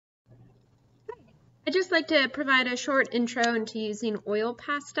I'd just like to provide a short intro into using oil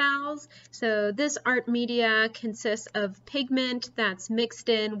pastels. So this art media consists of pigment that's mixed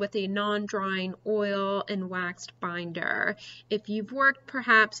in with a non-drying oil and waxed binder. If you've worked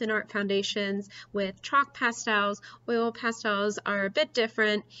perhaps in art foundations with chalk pastels, oil pastels are a bit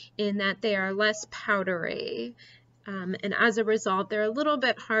different in that they are less powdery. And as a result, they're a little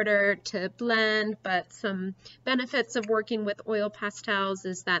bit harder to blend, but some benefits of working with oil pastels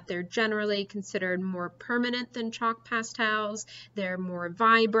is that they're generally considered more permanent than chalk pastels. They're more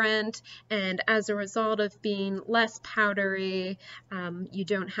vibrant, and as a result of being less powdery, you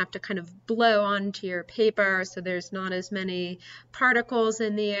don't have to kind of blow onto your paper, so there's not as many particles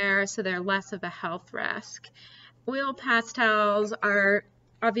in the air, so they're less of a health risk. Oil pastels are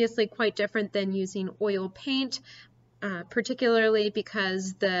obviously quite different than using oil paint. Particularly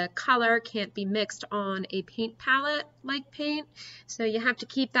because the color can't be mixed on a paint palette like paint. So you have to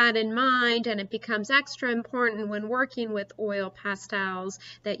keep that in mind, and it becomes extra important when working with oil pastels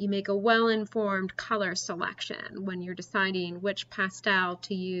that you make a well-informed color selection when you're deciding which pastel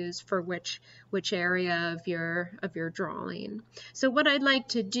to use for which area of your drawing. So what I'd like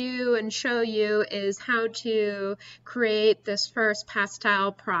to do and show you is how to create this first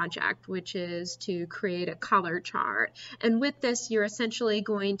pastel project, which is to create a color chart. And with this, you're essentially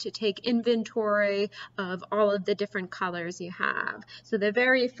going to take inventory of all of the different colors you have. So the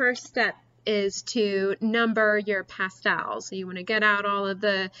very first step is to number your pastels. So you want to get out all of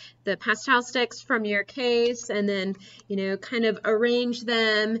the pastel sticks from your case and then, kind of arrange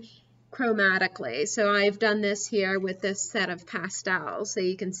them chromatically. So I've done this here with this set of pastels. So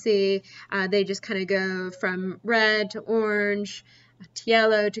you can see they just kind of go from red to orange, to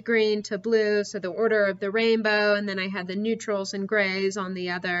yellow to green to blue, so the order of the rainbow, and then I had the neutrals and grays on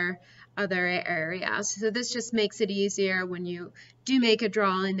the other areas. So this just makes it easier when you do make a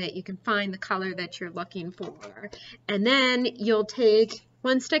drawing that you can find the color that you're looking for. And then you'll take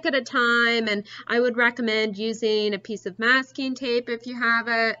one stick at a time, and I would recommend using a piece of masking tape if you have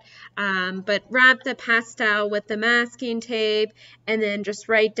it, but wrap the pastel with the masking tape and then just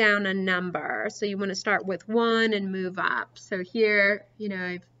write down a number. So you want to start with 1 and move up. So here,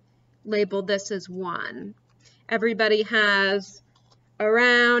 I've labeled this as 1. Everybody has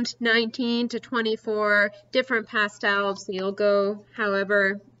around 19 to 24 different pastels, so you'll go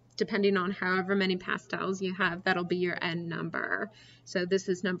depending on however many pastels you have, that'll be your end number. So this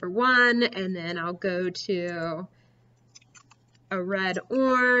is number 1, and then I'll go to a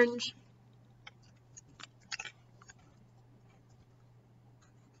red-orange.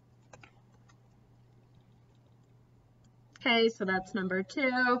 Okay, so that's number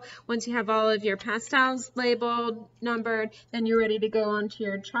 2. Once you have all of your pastels labeled, numbered, then you're ready to go onto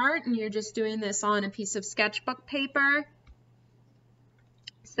your chart, and you're just doing this on a piece of sketchbook paper.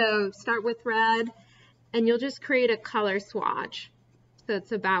 So start with red, and you'll just create a color swatch. So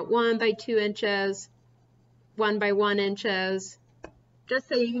it's about 1 by 2 inches, 1 by 1 inches, just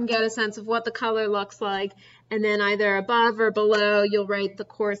so you can get a sense of what the color looks like. And then either above or below, you'll write the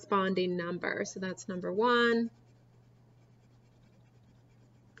corresponding number. So that's number 1.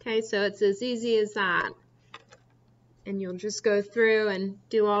 Okay, so it's as easy as that. And you'll just go through and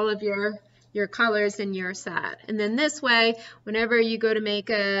do all of your colors in your set. And then this way, whenever you go to make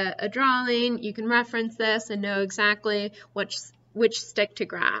a drawing, you can reference this and know exactly which stick to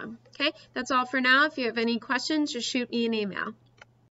grab. Okay, that's all for now. If you have any questions, just shoot me an email.